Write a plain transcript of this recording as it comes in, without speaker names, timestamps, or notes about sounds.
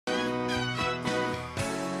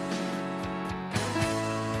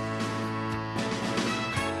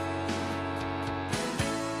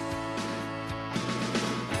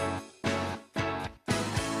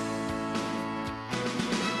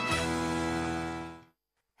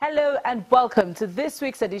Hello and welcome to this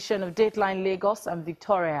week's edition of Dateline Lagos. I'm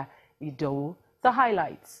Victoria Idowu. The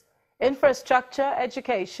highlights: infrastructure,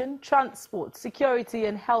 education, transport, security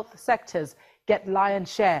and health sectors get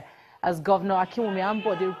lion's share as Governor Akinwumi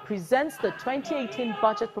Ambode presents the 2018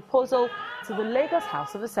 budget proposal to the Lagos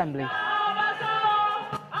House of Assembly.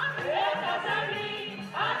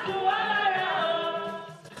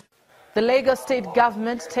 The Lagos state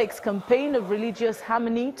government takes campaign of religious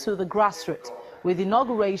harmony to the grassroots with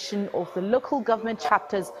inauguration of the local government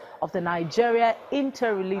chapters of the Nigeria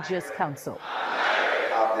Inter-Religious Council.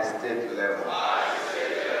 At the state level,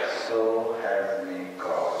 so help me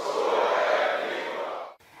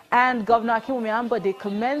God. And Governor Akinwumi Ambode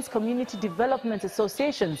commends community development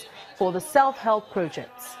associations for the self-help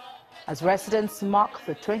projects as residents mark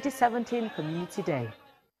the 2017 Community Day.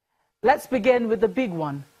 Let's begin with the big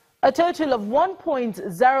one. A total of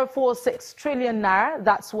 1.046 trillion naira,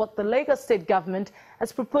 that's what the Lagos state government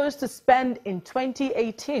has proposed to spend in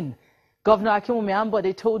 2018. Governor Akinwumi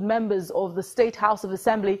Ambode told members of the State House of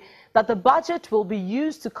Assembly that the budget will be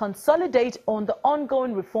used to consolidate on the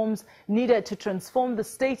ongoing reforms needed to transform the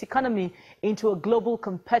state economy into a global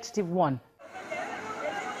competitive one.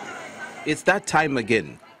 It's that time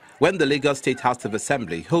again when the Lagos State House of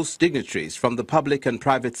Assembly hosts dignitaries from the public and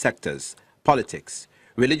private sectors, politics,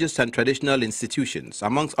 religious and traditional institutions,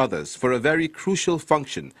 amongst others, for a very crucial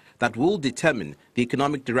function that will determine the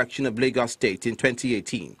economic direction of Lagos State in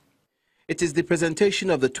 2018. It is the presentation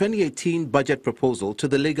of the 2018 budget proposal to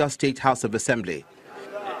the Lagos State House of Assembly.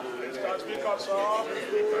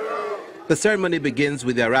 The ceremony begins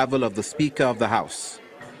with the arrival of the Speaker of the House.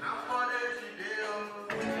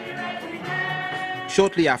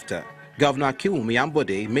 Shortly after, Governor Akinwumi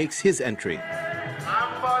Ambode makes his entry.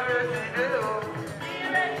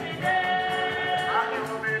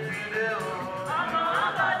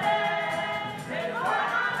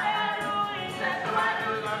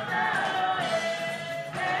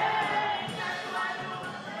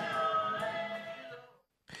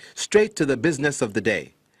 Straight to the business of the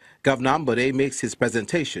day, Governor Ambode makes his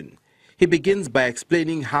presentation. He begins by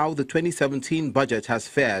explaining how the 2017 budget has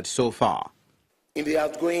fared so far. In the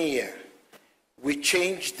outgoing year, we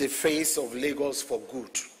changed the face of Lagos for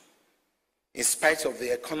good, in spite of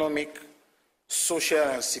the economic, social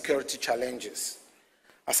and security challenges,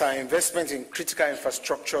 as our investment in critical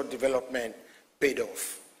infrastructure development paid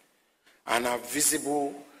off and are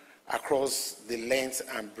visible across the length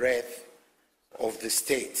and breadth of the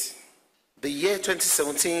state. The year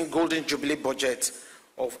 2017 Golden Jubilee budget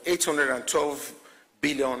of 812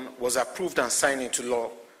 billion was approved and signed into law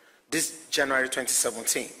this January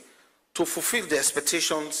 2017 to fulfill the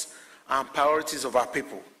expectations and priorities of our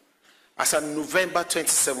people. As of November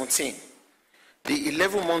 2017, the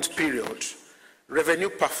 11-month period, revenue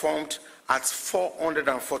performed at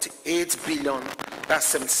 448 billion,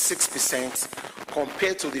 that's 76%,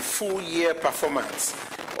 compared to the full year performance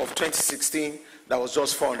of 2016, that was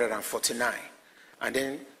just 449, and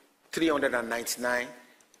then 399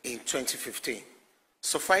 in 2015.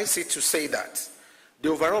 Suffice it to say that the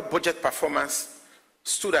overall budget performance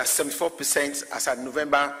stood at 74% as at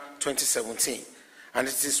November 2017, and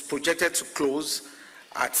it is projected to close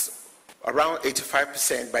at around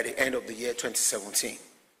 85% by the end of the year 2017.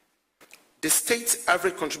 The state's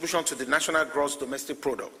average contribution to the national gross domestic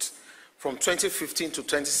product from 2015 to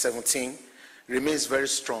 2017 remains very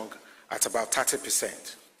strong at about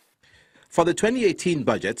 30%. For the 2018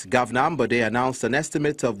 budget, Governor Ambode announced an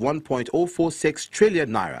estimate of 1.046 trillion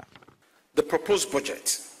naira. The proposed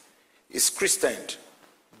budget is christened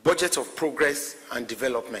Budget of Progress and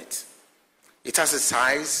Development. It has a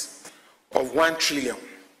size of 1 trillion,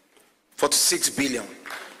 46 billion,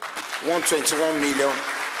 121 million,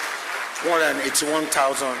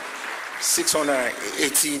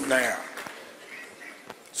 181,680 naira.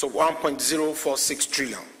 So 1.046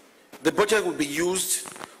 trillion. The budget will be used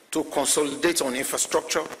to consolidate on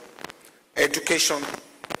infrastructure, education,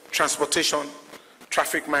 transportation,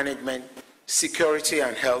 traffic management, security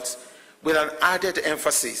and health, with an added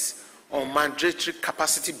emphasis on mandatory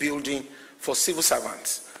capacity building for civil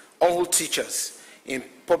servants, all teachers in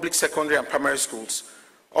public secondary and primary schools,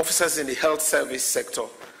 officers in the health service sector,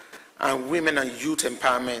 and women and youth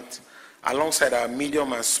empowerment, alongside our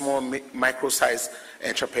medium and small micro-sized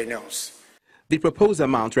entrepreneurs. The proposed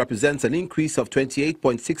amount represents an increase of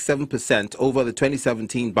 28.67% over the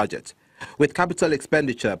 2017 budget, with capital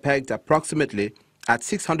expenditure pegged approximately at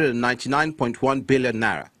 699.1 billion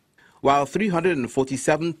naira, while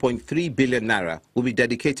 347.3 billion naira will be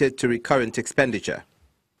dedicated to recurrent expenditure.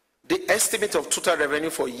 The estimate of total revenue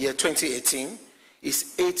for year 2018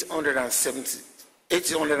 is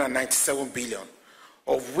 897 billion,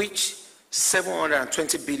 of which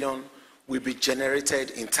 720 billion will be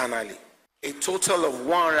generated internally. A total of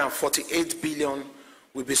 148 billion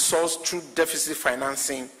will be sourced through deficit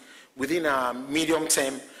financing within our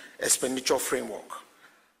medium-term expenditure framework.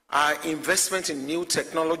 Our investment in new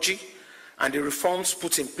technology and the reforms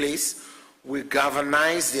put in place will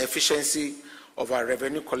galvanize the efficiency of our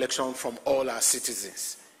revenue collection from all our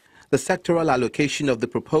citizens. The sectoral allocation of the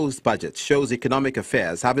proposed budget shows economic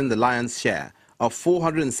affairs having the lion's share of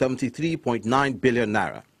 473.9 billion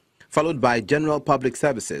naira, followed by general public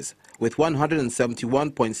services with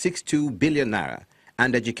 171.62 billion naira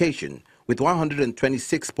and education with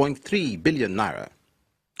 126.3 billion naira.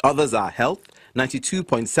 Others are health,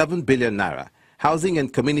 92.7 billion naira, housing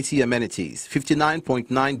and community amenities,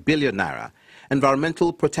 59.9 billion naira,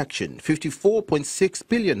 environmental protection, 54.6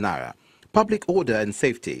 billion naira, public order and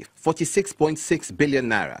safety, 46.6 billion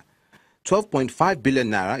naira. 12.5 billion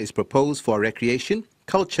naira is proposed for recreation,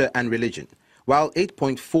 culture and religion, while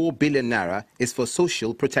 8.4 billion naira is for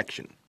social protection.